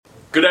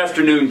Good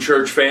afternoon,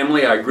 church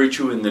family. I greet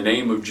you in the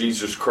name of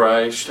Jesus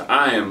Christ.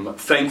 I am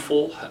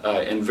thankful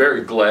and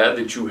very glad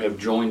that you have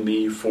joined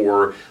me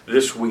for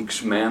this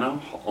week's manna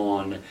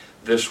on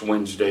this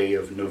Wednesday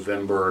of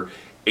November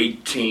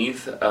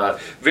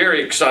 18th.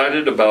 Very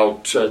excited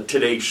about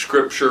today's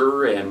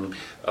scripture and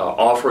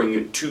offering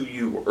it to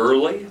you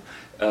early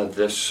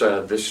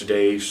this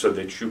day so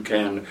that you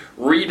can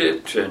read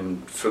it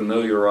and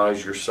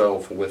familiarize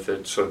yourself with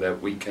it so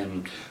that we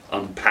can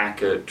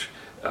unpack it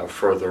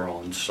further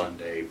on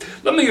Sunday.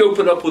 Let me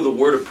open up with a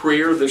word of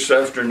prayer this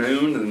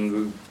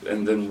afternoon,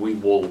 and then we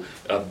will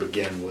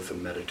begin with a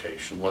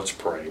meditation. Let's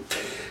pray.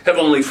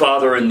 Heavenly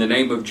Father, in the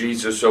name of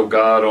Jesus, O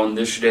God, on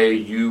this day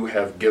you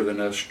have given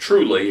us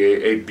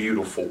truly a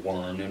beautiful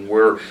one, and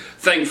we're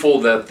thankful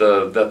that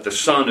the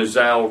sun is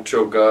out,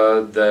 O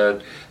God,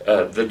 that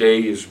the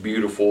day is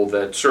beautiful,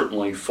 that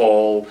certainly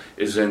fall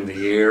is in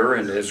the air,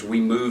 and as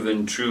we move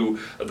into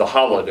the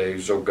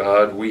holidays, O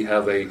God, we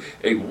have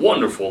a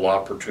wonderful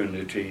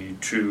opportunity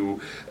to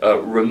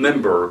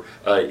remember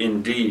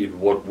indeed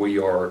what we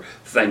are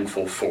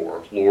thankful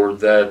for, Lord,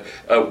 that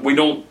we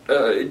don't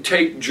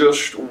take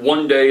just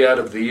one day out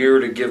of the year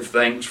to give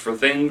thanks for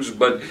things,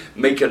 but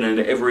make it an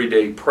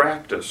everyday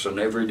practice, an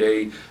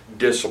everyday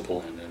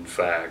discipline, in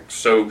fact.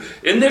 So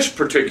in this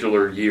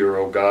particular year,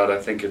 oh God, I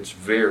think it's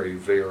very,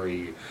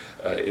 very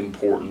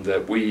important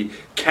that we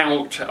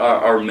count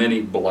our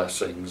many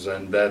blessings,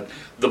 and that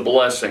the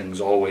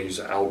blessings always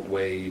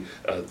outweigh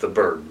the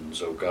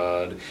burdens, oh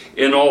God.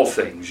 In all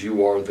things,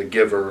 you are the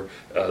giver,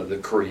 the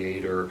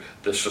creator,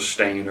 the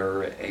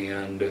sustainer,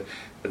 and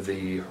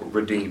the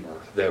redeemer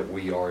that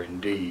we are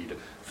indeed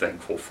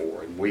thankful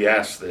for. And we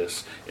ask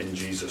this in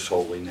Jesus'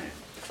 holy name.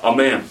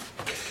 Amen.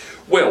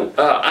 Well,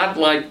 I'd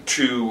like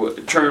to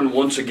turn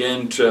once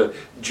again to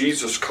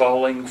Jesus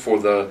Calling for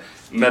the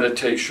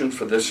meditation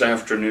for this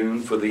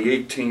afternoon, for the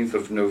 18th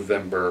of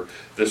November.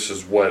 This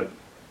is what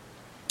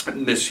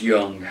Miss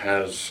Young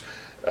has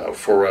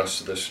for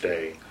us this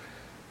day.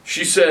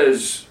 She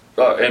says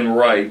and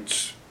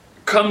writes,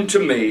 "Come to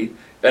me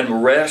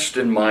and rest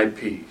in my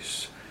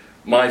peace.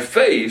 My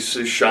face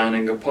is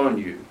shining upon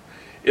you,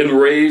 in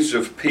rays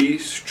of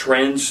peace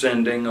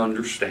transcending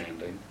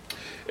understanding.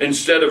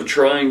 Instead of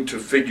trying to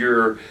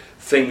figure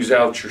things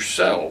out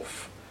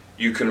yourself,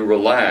 you can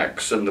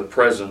relax in the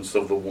presence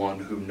of the one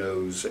who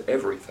knows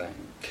everything.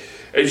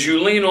 As you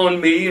lean on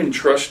me in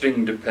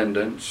trusting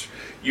dependence,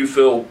 you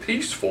feel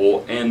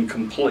peaceful and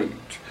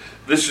complete.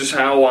 This is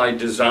how I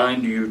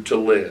designed you to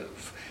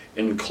live,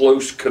 in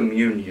close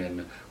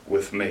communion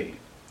with me.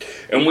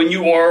 And when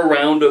you are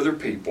around other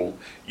people,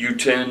 you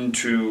tend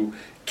to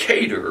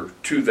cater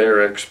to their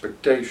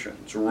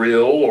expectations,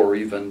 real or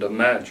even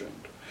imagined.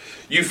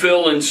 You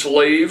feel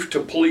enslaved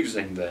to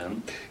pleasing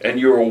them, and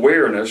your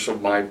awareness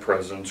of my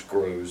presence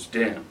grows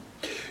dim.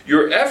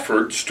 Your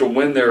efforts to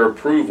win their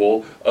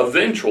approval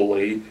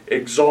eventually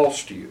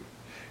exhaust you.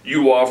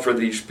 You offer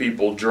these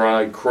people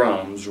dry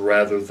crumbs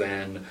rather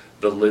than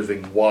the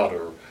living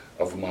water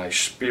of my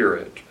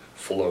spirit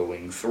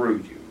flowing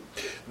through you.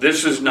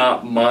 This is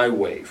not my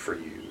way for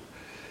you.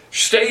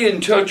 Stay in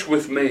touch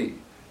with me,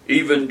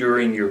 even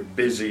during your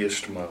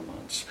busiest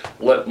moments.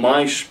 Let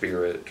my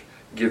spirit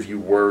give you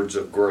words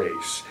of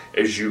grace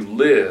as you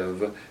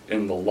live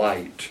in the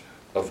light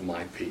of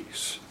my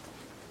peace."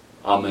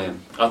 Amen.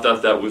 I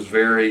thought that was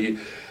very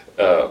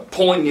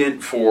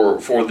poignant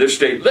for this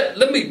day.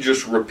 Let me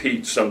just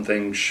repeat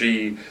something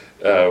she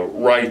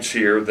writes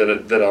here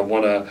that I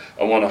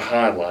want to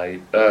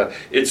highlight.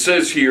 It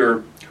says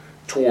here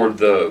toward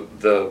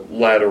the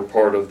latter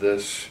part of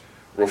this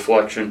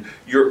reflection,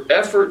 your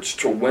efforts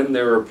to win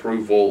their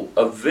approval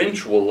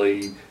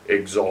eventually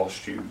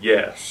exhaust you.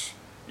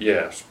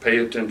 Yes, pay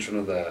attention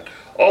to that.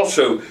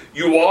 Also,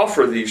 you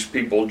offer these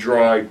people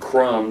dry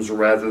crumbs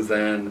rather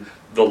than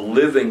the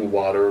living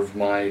water of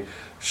my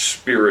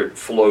spirit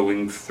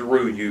flowing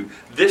through you.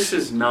 This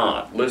is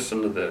not,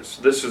 listen to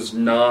this is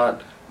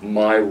not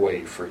my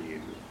way for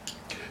you.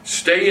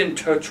 Stay in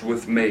touch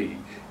with me,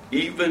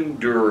 even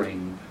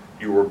during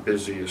your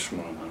busiest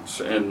moments.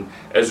 And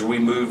as we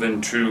move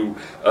into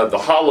the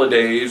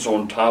holidays,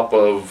 on top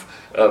of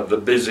the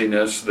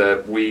busyness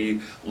that we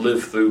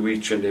live through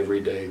each and every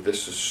day,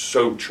 this is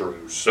so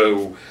true,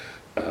 so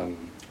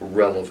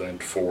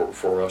relevant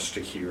for us to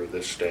hear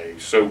this day.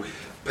 So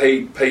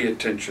pay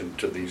attention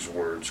to these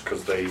words,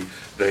 because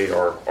they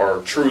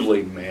are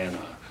truly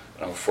manna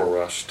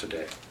for us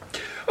today.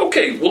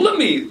 Okay, well let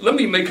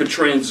me make a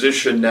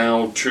transition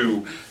now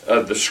to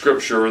the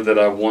scripture that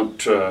I want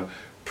to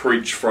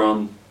preach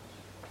from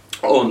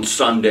on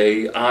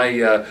Sunday.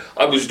 I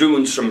was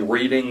doing some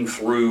reading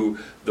through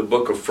the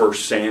book of 1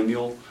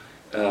 Samuel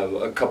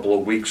a couple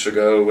of weeks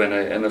ago,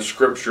 and a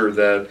scripture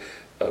that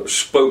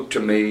spoke to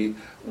me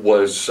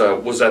was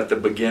at the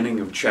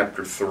beginning of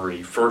chapter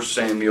 3. 1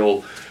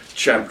 Samuel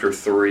chapter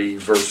 3,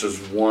 verses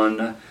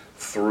 1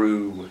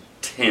 through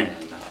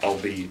 10. I'll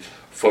be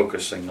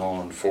focusing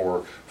on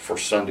for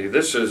Sunday.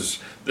 This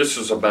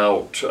is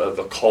about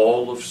the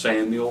call of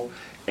Samuel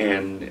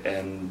and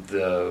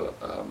the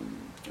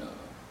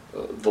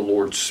the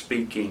Lord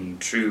speaking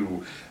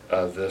to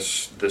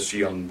this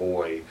young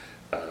boy,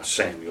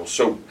 Samuel.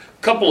 So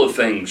a couple of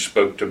things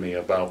spoke to me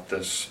about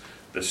this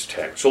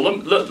text. So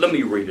let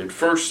me read it.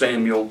 1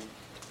 Samuel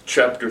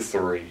chapter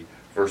 3,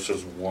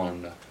 verses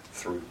 1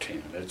 through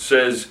 10. It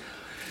says,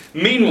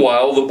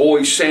 "Meanwhile, the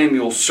boy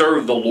Samuel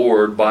served the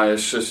Lord by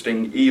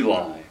assisting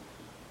Eli.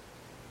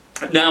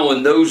 Now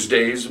in those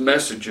days,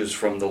 messages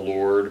from the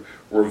Lord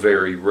were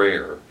very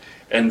rare,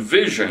 and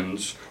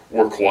visions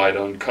were quite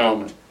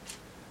uncommon.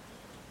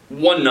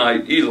 One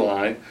night,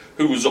 Eli,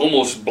 who was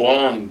almost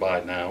blind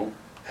by now,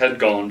 had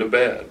gone to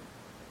bed.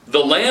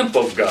 The lamp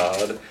of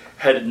God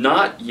had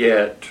not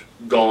yet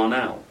gone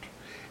out,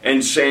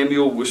 and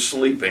Samuel was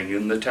sleeping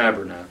in the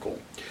tabernacle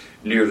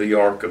near the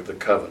Ark of the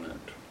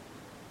Covenant.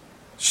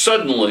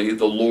 Suddenly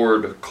the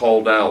Lord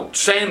called out,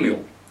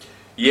 'Samuel!'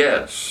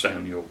 'Yes,'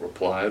 Samuel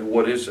replied.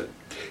 'What is it?'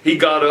 He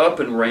got up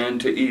and ran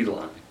to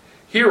Eli.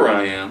 'Here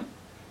I am.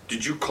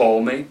 Did you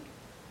call me?'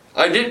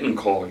 'I didn't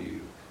call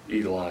you,'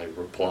 Eli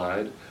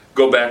replied.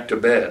 'Go back to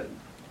bed.'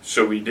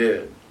 So he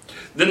did.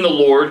 Then the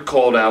Lord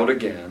called out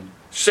again,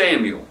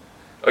 'Samuel!'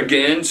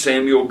 Again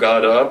Samuel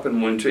got up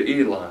and went to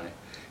Eli.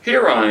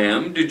 'Here I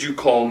am. Did you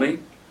call me?'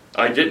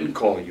 'I didn't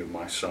call you,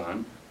 my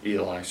son,'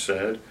 Eli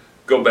said.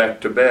 'Go back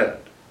to bed.'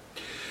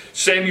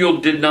 Samuel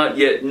did not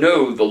yet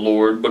know the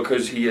Lord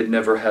because he had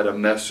never had a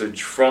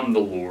message from the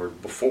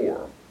Lord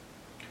before.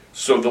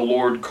 So the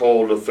Lord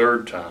called a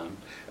third time,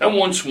 and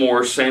once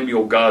more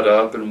Samuel got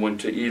up and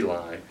went to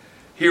Eli.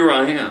 'Here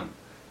I am.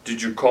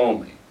 Did you call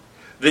me?'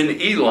 Then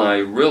Eli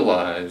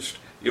realized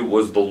it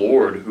was the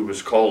Lord who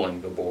was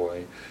calling the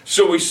boy.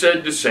 So he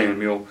said to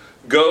Samuel,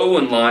 'Go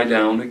and lie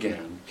down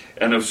again,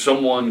 and if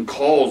someone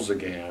calls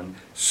again,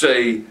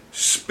 say,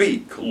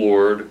 "Speak,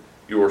 Lord,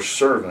 your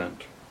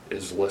servant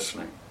is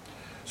listening."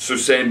 So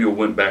Samuel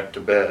went back to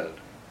bed.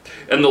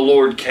 And the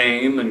Lord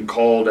came and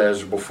called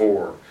as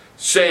before,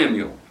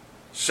 'Samuel,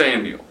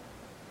 Samuel.'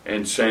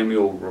 And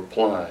Samuel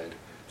replied,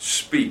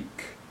 'Speak,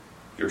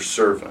 your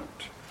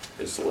servant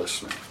is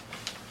listening.'"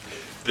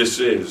 This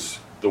is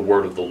the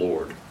word of the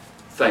Lord.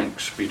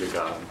 Thanks be to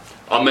God.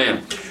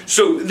 Amen.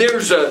 So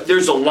there's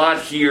a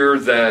lot here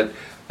that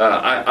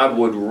I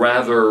would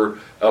rather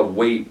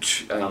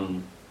wait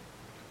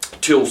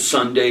till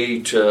Sunday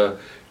to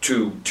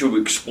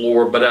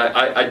explore, but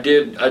I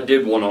did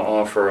want to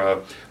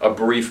offer a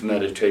brief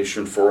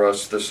meditation for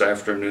us this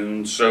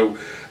afternoon. So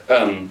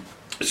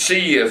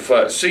see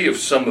if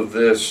some of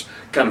this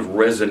kind of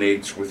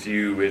resonates with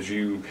you as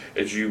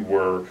you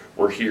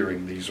were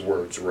hearing these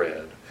words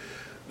read.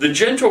 The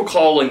gentle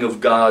calling of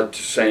God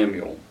to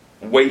Samuel,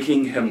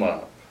 waking him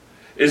up,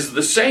 is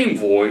the same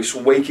voice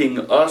waking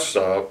us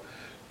up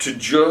to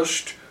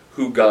just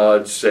who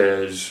God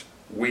says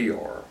we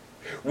are.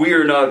 We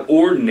are not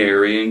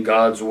ordinary in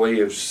God's way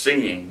of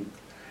seeing,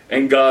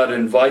 and God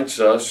invites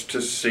us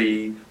to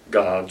see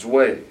God's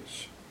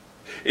ways.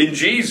 In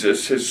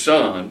Jesus, his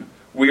Son,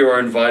 we are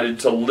invited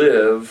to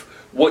live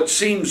what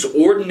seems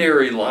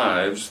ordinary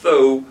lives,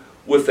 though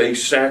with a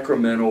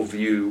sacramental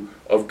view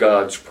of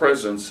God's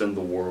presence in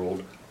the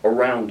world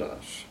around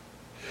us.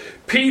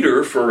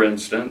 Peter, for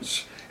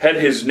instance, had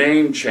his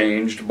name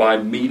changed by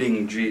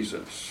meeting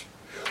Jesus.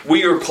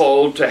 We are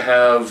called to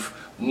have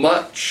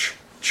much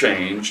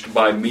changed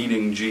by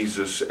meeting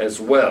Jesus as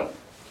well,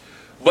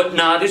 but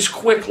not as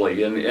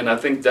quickly, and I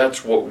think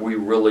that's what we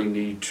really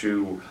need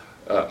to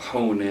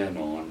hone in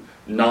on.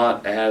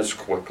 Not as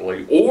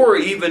quickly or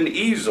even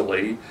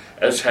easily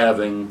as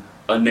having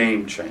a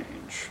name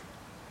change.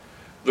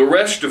 The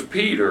rest of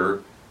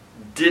Peter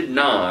did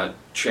not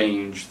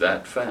change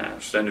that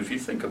fast, and if you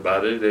think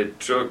about it, it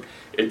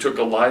took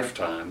a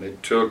lifetime.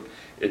 It took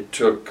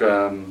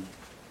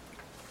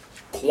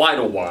quite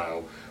a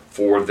while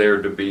for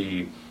there to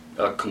be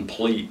a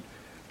complete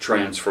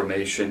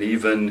transformation.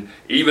 Even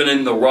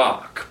in the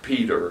rock,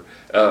 Peter,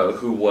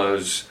 who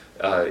was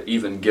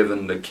even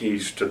given the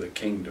keys to the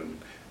kingdom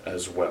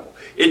as well.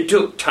 It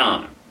took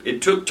time.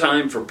 It took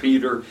time for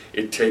Peter.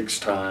 It takes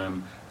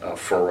time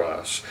for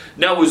us.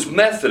 Now, as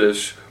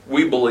Methodists,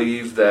 we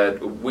believe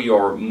that we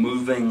are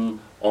moving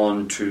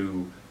on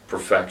to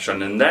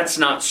perfection. And that's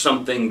not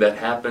something that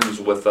happens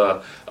with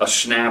a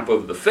snap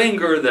of the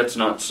finger. That's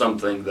not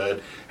something that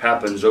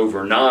happens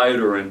overnight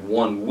or in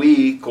 1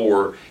 week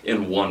or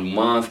in 1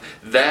 month.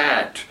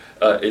 That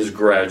is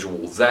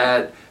gradual.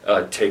 That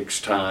takes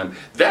time.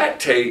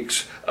 That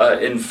takes,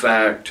 in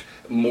fact,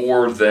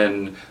 more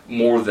than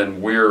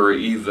we're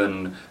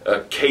even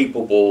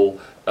capable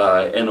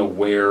and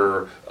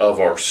aware of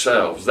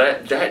ourselves.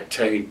 That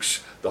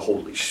takes the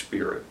Holy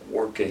Spirit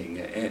working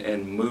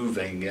and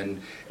moving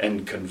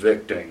and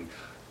convicting.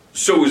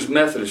 So as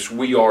Methodists,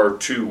 we are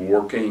too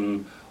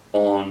working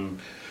on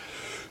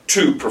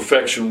to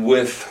perfection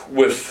with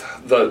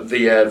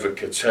the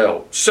advocate's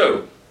help.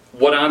 So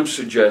what I'm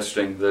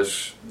suggesting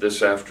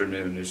this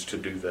afternoon is to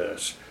do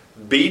this.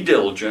 Be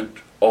diligent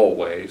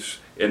always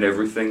in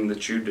everything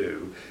that you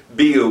do.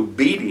 Be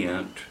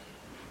obedient.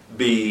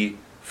 Be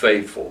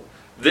faithful.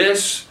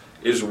 This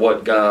is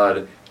what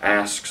God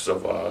asks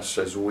of us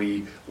as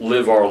we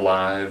live our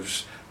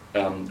lives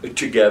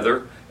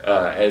together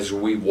as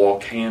we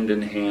walk hand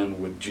in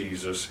hand with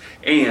Jesus,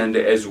 and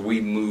as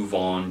we move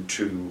on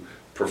to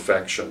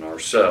perfection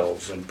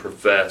ourselves and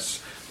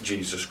profess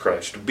Jesus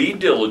Christ. Be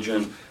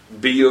diligent,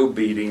 be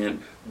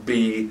obedient,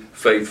 be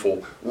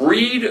faithful.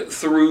 Read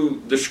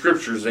through the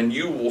scriptures and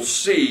you will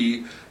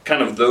see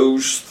kind of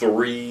those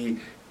three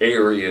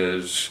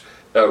areas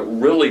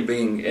really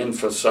being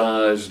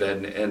emphasized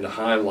and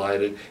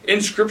highlighted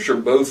in Scripture,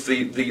 both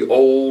the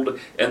Old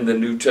and the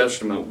New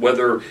Testament,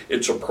 whether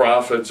it's a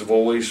prophet's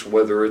voice,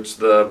 whether it's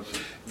the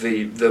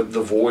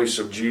voice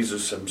of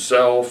Jesus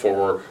himself,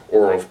 or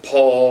of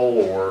Paul,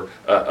 or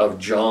of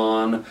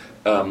John.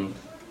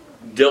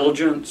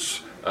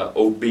 Diligence,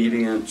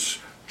 obedience,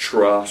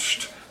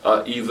 trust,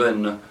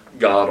 even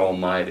God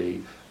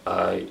Almighty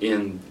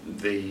in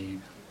the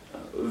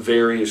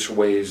various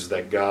ways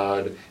that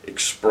God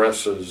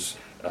expresses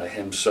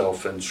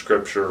himself in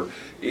Scripture.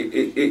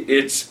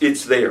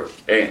 It's there,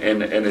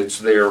 and it's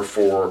there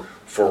for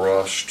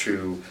us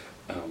to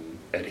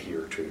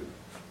adhere to.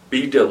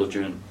 Be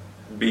diligent,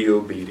 be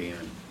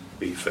obedient,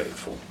 be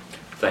faithful.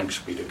 Thanks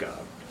be to God.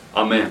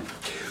 Amen.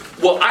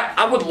 Well,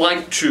 I would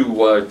like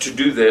to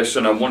do this,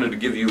 and I wanted to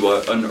give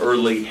you an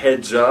early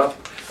heads up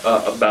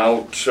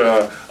about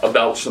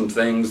some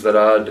things that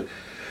I'd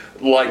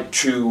like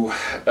to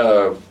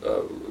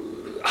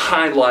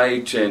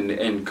highlight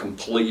and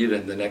complete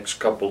in the next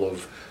couple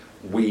of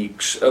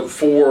weeks.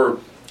 For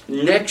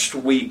next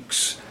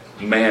week's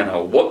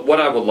manna, what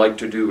I would like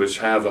to do is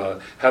have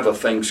a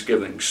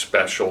Thanksgiving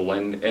special,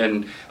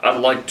 and I'd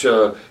like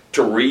to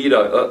read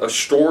a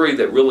story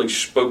that really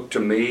spoke to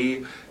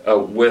me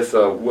with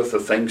a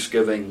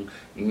Thanksgiving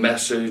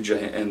message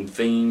and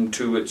theme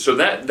to it. So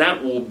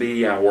that will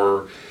be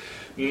our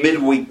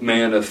midweek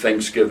manna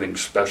Thanksgiving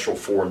special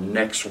for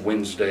next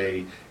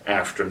Wednesday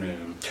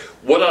afternoon.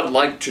 What I'd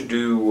like to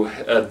do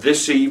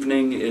this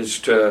evening is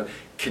to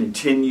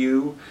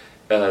continue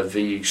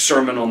the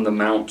Sermon on the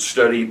Mount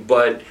study,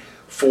 but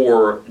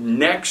for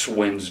next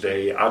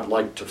Wednesday I'd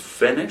like to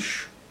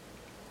finish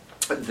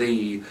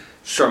the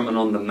Sermon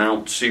on the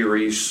Mount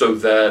series so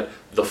that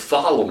the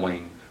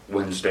following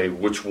Wednesday,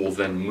 which will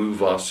then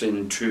move us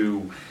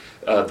into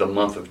the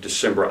month of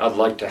December, I'd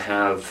like to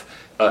have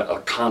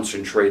a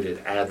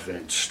concentrated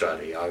Advent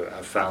study.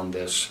 I found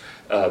this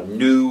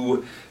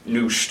new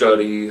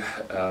study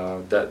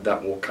that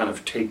will kind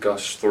of take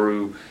us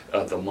through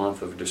the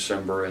month of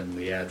December and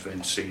the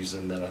Advent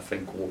season that I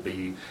think will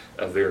be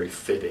very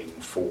fitting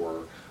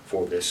for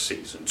this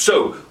season.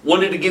 So,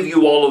 wanted to give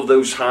you all of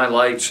those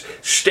highlights.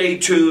 Stay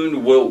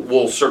tuned.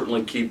 We'll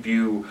certainly keep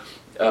you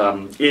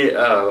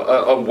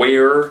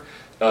aware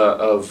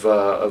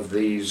of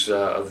these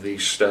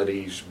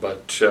studies,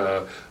 but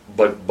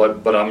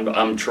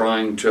I'm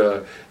trying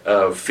to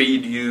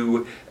feed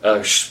you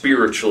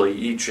spiritually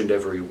each and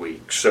every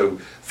week. So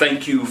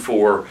thank you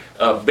for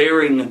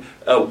bearing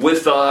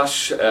with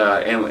us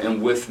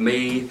and with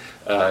me,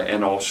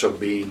 and also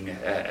being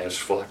as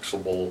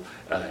flexible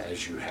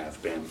as you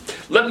have been.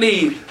 Let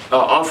me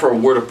offer a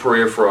word of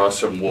prayer for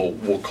us, and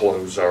we'll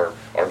close our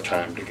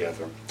time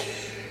together.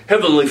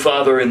 Heavenly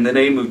Father, in the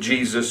name of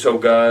Jesus, oh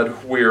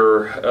God,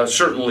 we're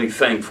certainly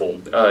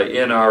thankful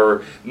in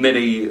our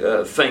many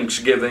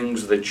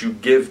thanksgivings that you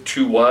give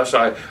to us.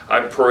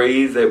 I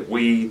pray that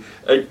we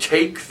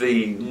take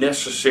the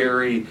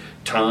necessary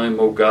time,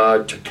 oh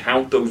God, to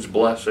count those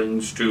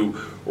blessings, to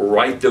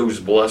write those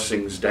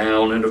blessings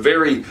down, in a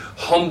very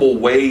humble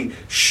way,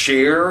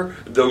 share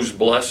those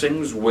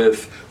blessings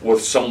with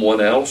someone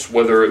else,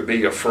 whether it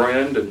be a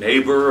friend, a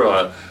neighbor,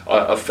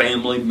 a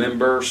family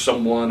member,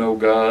 someone, oh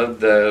God,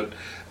 that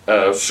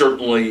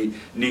certainly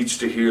needs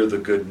to hear the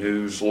good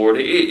news, Lord.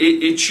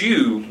 It's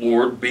you,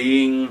 Lord,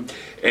 being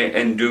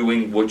and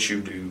doing what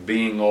you do,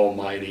 being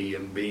almighty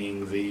and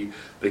being the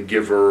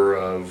giver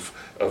of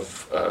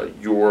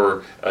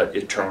your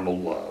eternal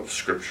love,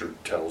 Scripture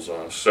tells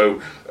us.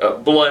 So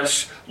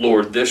bless,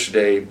 Lord, this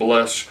day.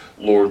 Bless,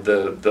 Lord,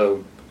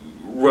 the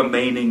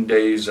remaining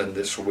days in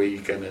this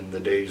week and in the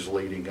days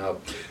leading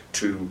up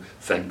to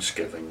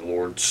Thanksgiving,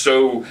 Lord.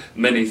 So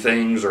many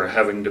things are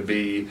having to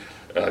be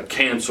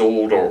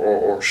canceled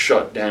or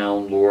shut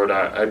down, Lord.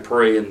 I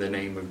pray in the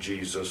name of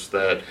Jesus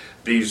that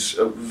these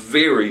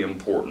very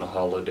important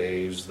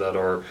holidays that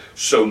are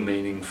so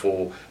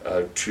meaningful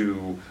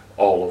to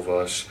all of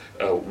us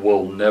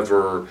will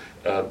never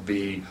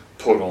be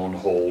put on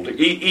hold,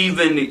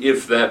 even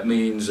if that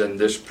means in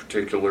this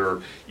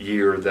particular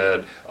year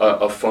that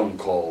a phone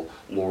call,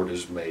 Lord,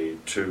 is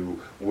made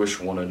to wish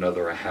one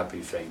another a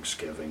happy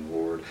Thanksgiving,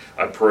 Lord.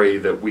 I pray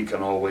that we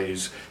can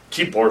always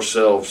keep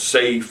ourselves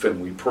safe,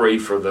 and we pray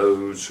for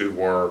those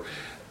who are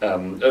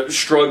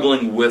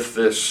struggling with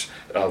this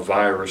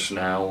virus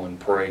now, and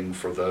praying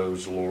for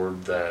those,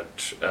 Lord,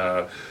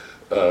 that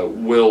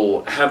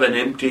will have an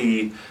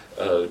empty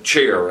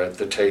chair at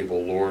the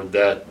table, Lord.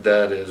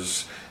 That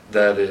is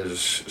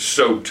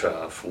so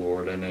tough,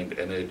 Lord, and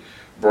it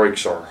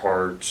breaks our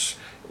hearts,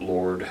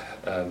 Lord.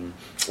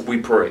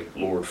 We pray,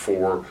 Lord,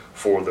 for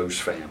those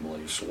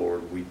families,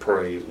 Lord. We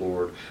pray,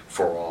 Lord,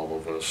 for all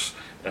of us.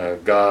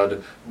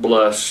 God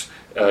bless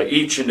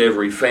each and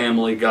every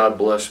family. God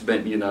bless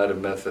Benton United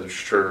Methodist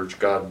Church.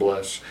 God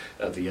bless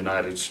the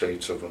United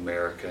States of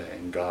America.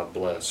 And God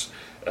bless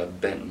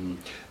Benton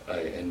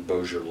and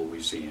Bossier,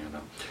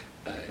 Louisiana.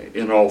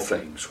 In all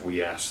things,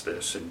 we ask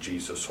this in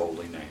Jesus'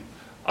 holy name.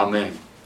 Amen.